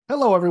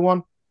Hello,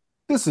 everyone.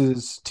 This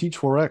is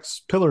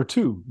Teach4X Pillar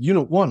 2,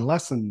 Unit 1,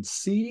 Lesson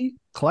C,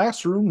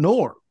 Classroom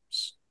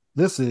Norms.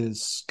 This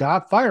is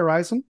Scott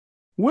Feyereisen.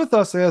 With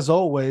us, as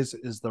always,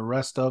 is the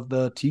rest of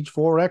the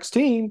Teach4X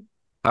team.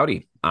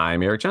 Howdy,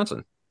 I'm Eric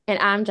Johnson. And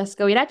I'm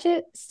Jessica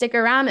Wiedeche. Stick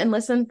around and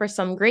listen for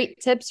some great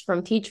tips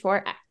from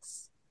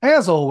Teach4X.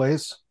 As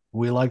always,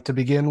 we like to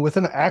begin with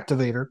an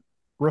activator.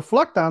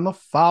 Reflect on the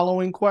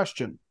following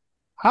question.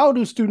 How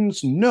do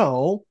students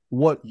know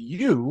what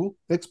you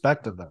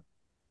expect of them?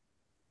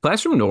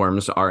 Classroom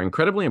norms are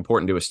incredibly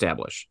important to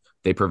establish.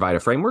 They provide a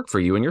framework for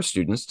you and your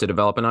students to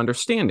develop an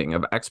understanding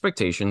of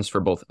expectations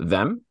for both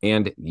them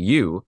and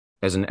you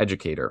as an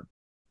educator.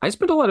 I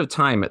spent a lot of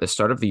time at the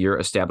start of the year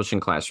establishing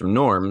classroom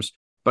norms,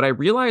 but I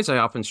realize I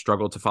often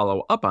struggle to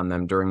follow up on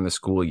them during the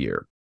school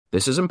year.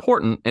 This is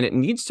important, and it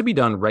needs to be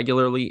done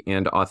regularly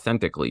and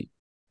authentically.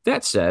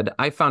 That said,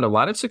 I found a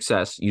lot of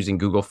success using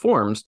Google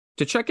Forms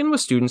to check in with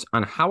students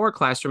on how our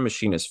classroom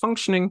machine is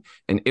functioning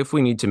and if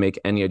we need to make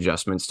any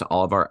adjustments to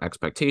all of our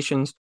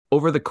expectations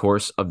over the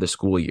course of the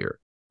school year.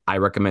 I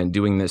recommend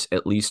doing this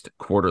at least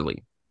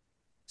quarterly.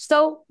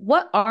 So,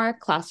 what are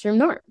classroom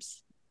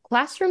norms?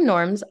 Classroom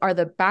norms are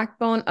the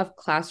backbone of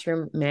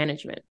classroom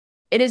management.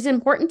 It is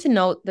important to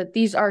note that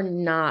these are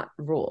not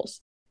rules.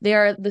 They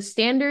are the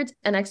standards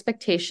and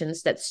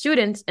expectations that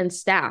students and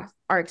staff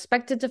are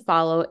expected to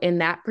follow in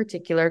that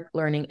particular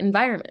learning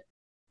environment.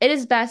 It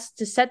is best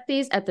to set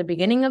these at the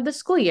beginning of the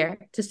school year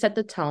to set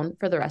the tone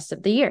for the rest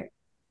of the year.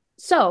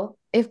 So,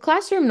 if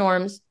classroom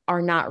norms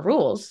are not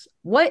rules,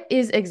 what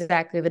is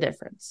exactly the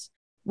difference?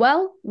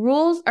 Well,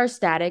 rules are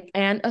static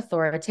and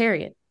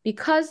authoritarian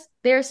because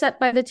they are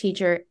set by the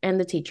teacher and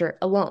the teacher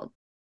alone.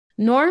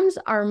 Norms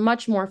are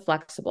much more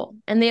flexible,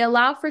 and they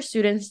allow for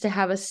students to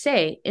have a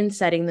say in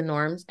setting the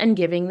norms and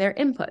giving their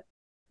input.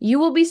 You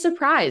will be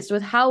surprised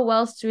with how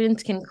well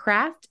students can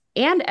craft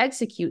and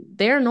execute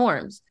their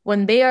norms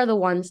when they are the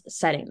ones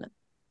setting them.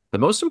 The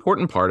most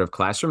important part of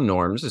classroom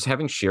norms is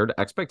having shared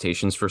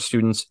expectations for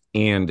students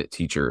and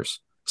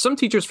teachers. Some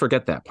teachers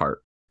forget that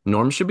part.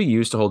 Norms should be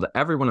used to hold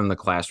everyone in the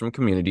classroom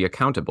community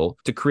accountable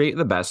to create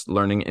the best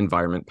learning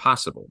environment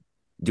possible.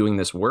 Doing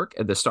this work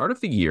at the start of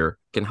the year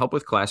can help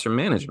with classroom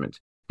management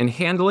and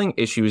handling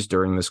issues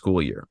during the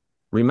school year.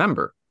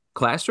 Remember,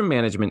 classroom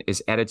management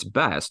is at its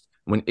best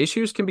when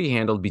issues can be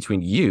handled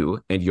between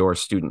you and your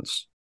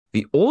students.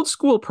 The old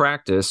school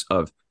practice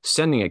of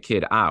sending a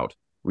kid out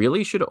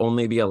really should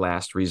only be a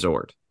last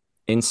resort.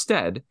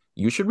 Instead,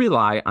 you should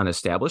rely on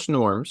established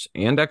norms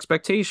and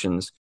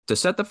expectations to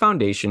set the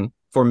foundation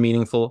for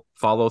meaningful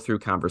follow-through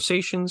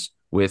conversations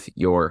with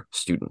your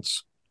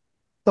students.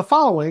 The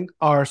following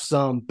are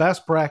some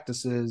best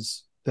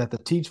practices that the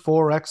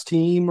Teach4X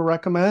team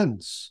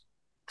recommends.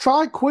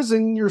 Try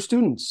quizzing your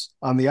students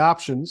on the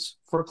options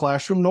for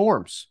classroom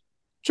norms.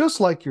 Just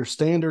like your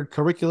standard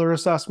curricular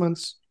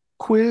assessments,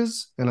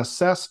 quiz and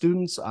assess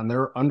students on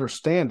their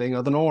understanding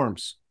of the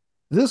norms.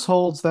 This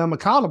holds them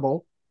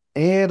accountable,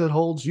 and it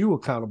holds you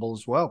accountable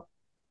as well.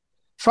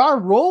 Try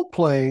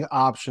role-playing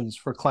options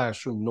for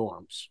classroom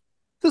norms.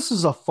 This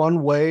is a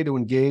fun way to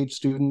engage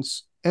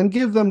students and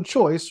give them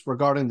choice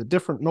regarding the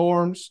different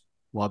norms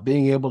while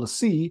being able to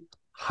see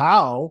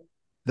how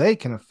they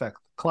can affect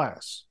the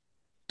class.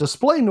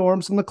 Display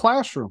norms in the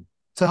classroom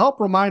to help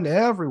remind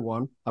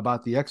everyone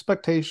about the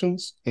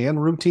expectations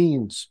and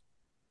routines.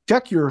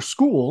 Check your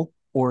school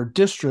or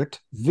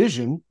district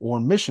vision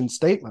or mission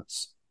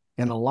statements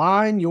and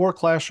align your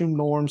classroom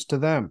norms to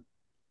them.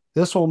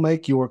 This will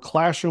make your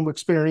classroom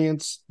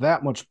experience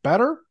that much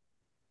better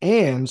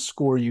and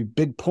score you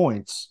big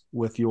points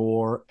with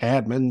your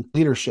admin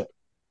leadership.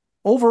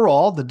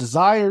 Overall, the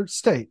desired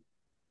state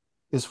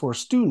is for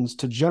students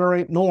to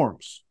generate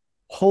norms,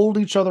 hold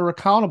each other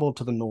accountable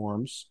to the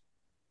norms,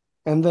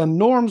 and then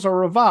norms are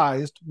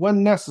revised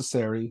when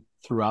necessary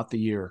throughout the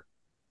year.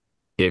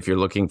 If you're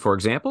looking for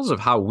examples of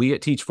how we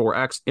at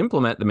Teach4X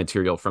implement the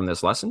material from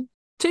this lesson,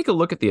 take a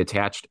look at the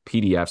attached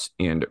PDFs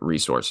and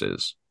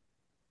resources.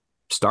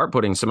 Start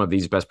putting some of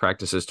these best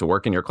practices to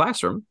work in your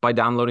classroom by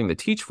downloading the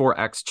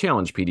Teach4X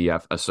Challenge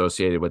PDF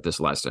associated with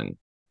this lesson.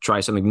 Try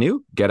something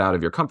new, get out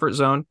of your comfort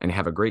zone, and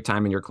have a great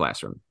time in your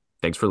classroom.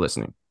 Thanks for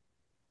listening.